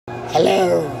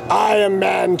Hello, I am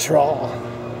ManTroll.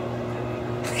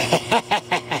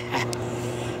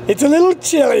 It's a little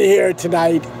chilly here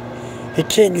tonight at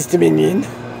King's Dominion.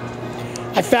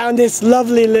 I found this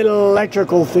lovely little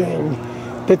electrical thing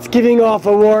that's giving off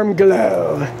a warm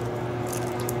glow.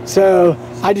 So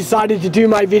I decided to do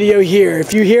my video here.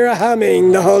 If you hear a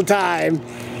humming the whole time,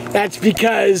 that's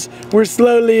because we're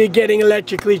slowly getting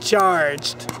electrically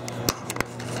charged.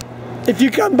 If you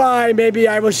come by, maybe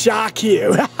I will shock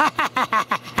you.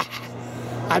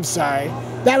 I'm sorry.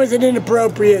 That was an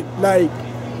inappropriate,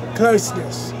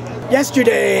 closeness.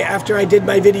 Yesterday, after I did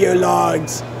my video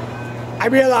logs, I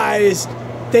realized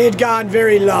they had gone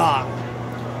very long.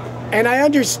 And I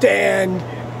understand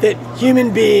that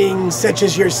human beings, such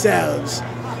as yourselves,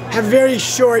 have very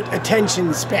short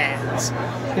attention spans.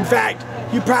 In fact,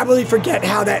 you probably forget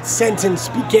how that sentence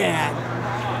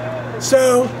began.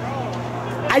 So,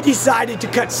 I decided to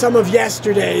cut some of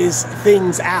yesterday's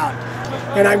things out,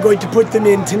 and I'm going to put them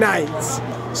in tonight's.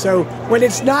 So when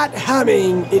it's not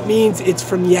humming, it means it's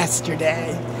from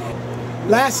yesterday.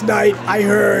 Last night I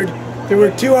heard there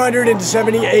were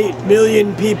 278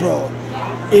 million people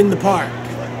in the park.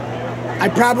 I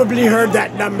probably heard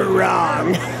that number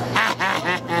wrong.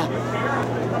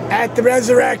 At the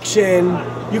resurrection,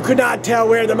 you could not tell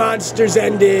where the monsters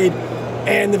ended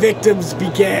and the victims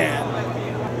began.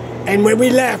 And when we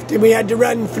left and we had to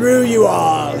run through you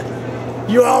all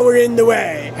were in the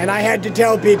way. And I had to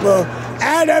tell people,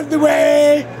 out of the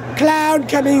way, clown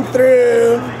coming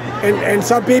through. And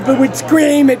some people would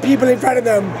scream at people in front of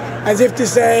them as if to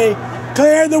say,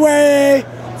 clear the way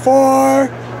for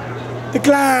the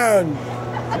clown.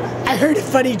 I heard a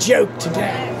funny joke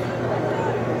today.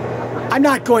 I'm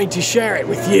not going to share it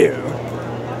with you.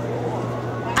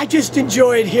 I just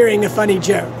enjoyed hearing a funny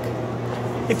joke.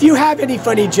 If you have any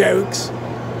funny jokes,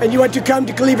 and you want to come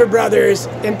to Cleaver Brothers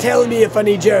and tell me a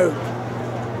funny joke,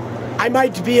 I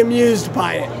might be amused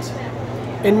by it,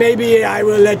 and maybe I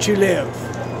will let you live.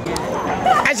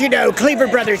 As you know, Cleaver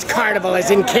Brothers Carnival is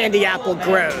in Candy Apple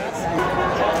Grove.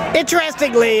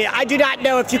 Interestingly, I do not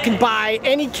know if you can buy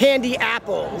any candy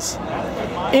apples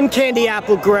in Candy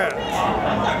Apple Grove.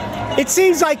 It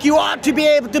seems like you ought to be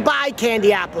able to buy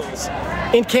candy apples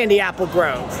in Candy Apple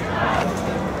Grove.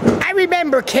 I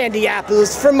remember candy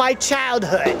apples from my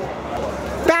childhood.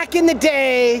 Back in the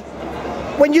day,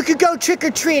 when you could go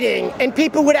trick-or-treating and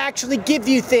people would actually give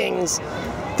you things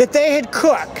that they had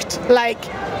cooked, like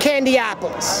candy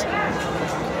apples.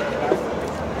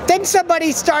 Then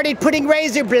somebody started putting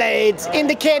razor blades in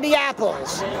the candy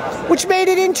apples, which made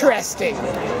it interesting.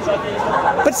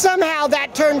 But somehow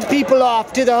that turned people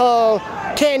off to the whole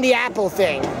candy apple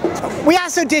thing. We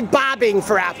also did bobbing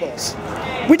for apples.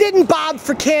 We didn't bob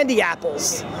for candy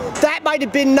apples. That might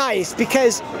have been nice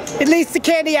because at least the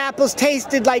candy apples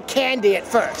tasted like candy at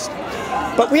first.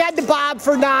 But we had to bob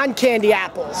for non-candy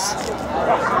apples.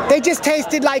 They just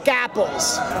tasted like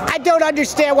apples. I don't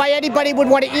understand why anybody would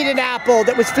want to eat an apple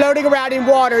that was floating around in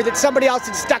water that somebody else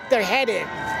had stuck their head in.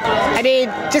 I mean,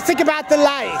 just think about the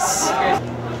lice.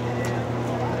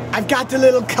 I've got the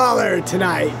little color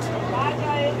tonight.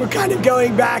 We're kind of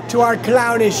going back to our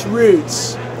clownish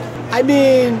roots. I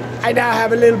mean, I now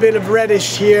have a little bit of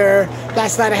reddish here.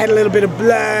 Last night I had a little bit of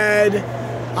blood.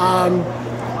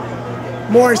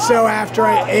 More so after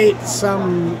I ate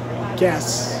some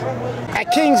guests. At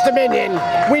King's Dominion,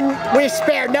 we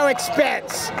spare no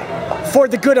expense for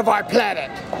the good of our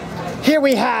planet. Here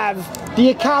we have the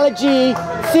Ecology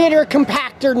Theater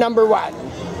Compactor #1,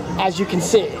 as you can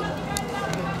see.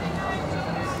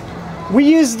 We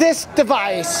use this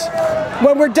device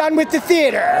when we're done with the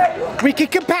theater. We can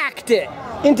compact it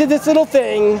into this little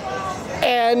thing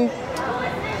and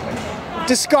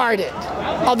discard it.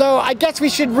 Although I guess we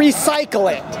should recycle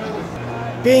it.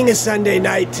 Being a Sunday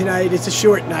night tonight, it's a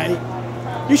short night.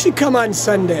 You should come on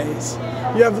Sundays.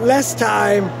 You have less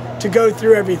time to go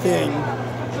through everything,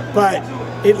 but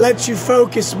it lets you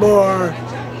focus more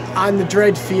on the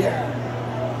dread fear.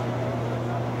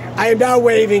 I am now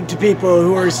waving to people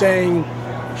who are saying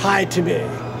hi to me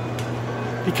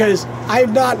because I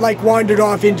have not wandered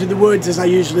off into the woods as I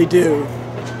usually do.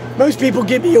 Most people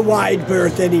give me a wide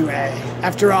berth anyway.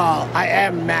 After all, I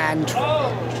am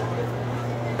ManTroll.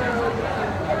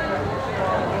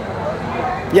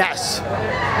 Yes,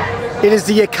 it is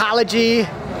the Ecology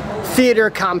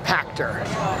Theater Compactor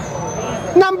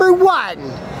 #1,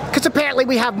 because apparently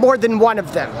we have more than one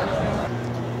of them.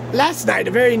 Last night,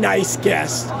 a very nice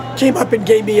guest came up and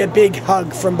gave me a big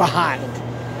hug from behind.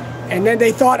 And then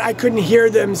they thought I couldn't hear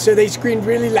them, so they screamed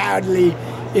really loudly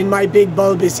in my big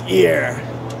bulbous ear.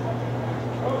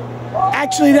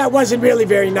 Actually, that wasn't really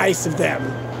very nice of them.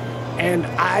 and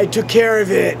I took care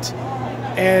of it,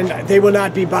 and they will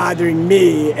not be bothering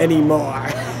me anymore.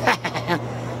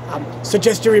 So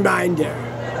just a reminder,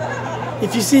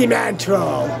 if you see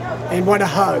ManTroll and want a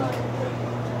hug,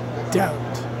 don't.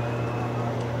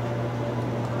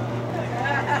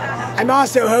 I'm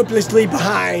also hopelessly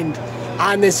behind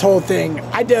on this whole thing.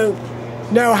 I don't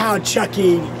know how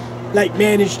Chucky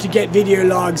managed to get video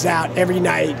logs out every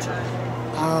night.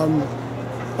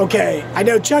 Okay, I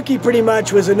know Chucky pretty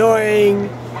much was annoying,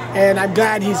 and I'm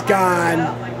glad he's gone,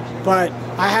 but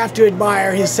I have to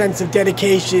admire his sense of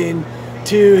dedication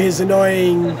to his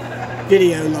annoying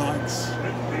video logs.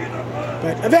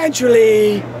 But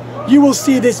eventually, you will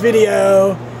see this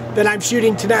video that I'm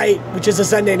shooting tonight, which is a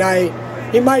Sunday night.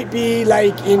 It might be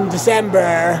in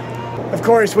December. Of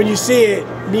course, when you see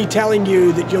it, me telling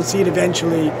you that you'll see it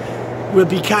eventually will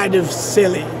be kind of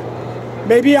silly.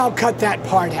 Maybe I'll cut that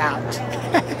part out.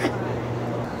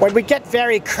 When we get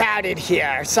very crowded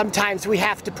here, sometimes we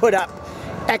have to put up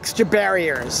extra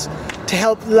barriers to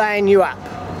help line you up.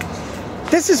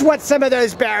 This is what some of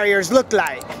those barriers look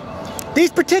like.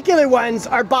 These particular ones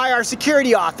are by our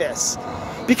security office,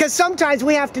 because sometimes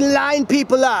we have to line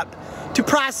people up to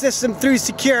process them through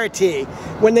security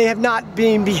when they have not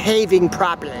been behaving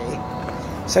properly.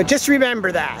 So just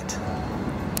remember that.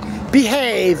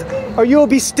 Behave, or you will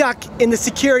be stuck in the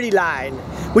security line,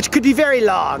 which could be very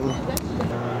long.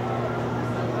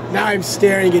 Now I'm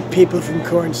staring at people from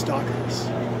Cornstalkers.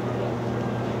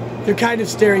 They're kind of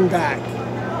staring back.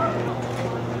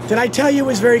 Did I tell you it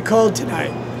was very cold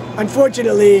tonight?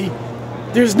 Unfortunately,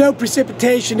 there's no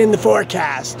precipitation in the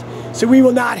forecast, so we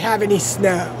will not have any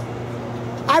snow.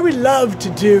 I would love to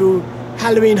do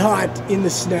Halloween Haunt in the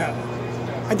snow.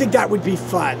 I think that would be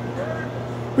fun.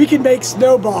 We can make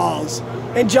snowballs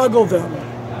and juggle them,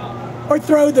 or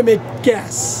throw them at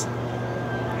guests.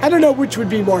 I don't know which would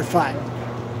be more fun.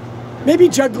 Maybe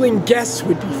juggling guests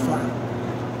would be fun.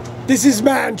 This is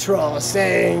ManTroll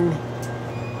saying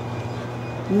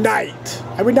night.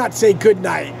 I would not say good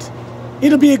night.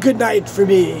 It'll be a good night for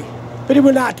me, but it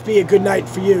will not be a good night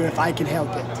for you if I can help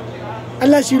it.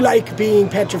 Unless you like being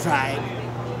petrified.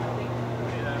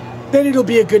 Then it'll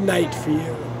be a good night for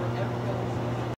you.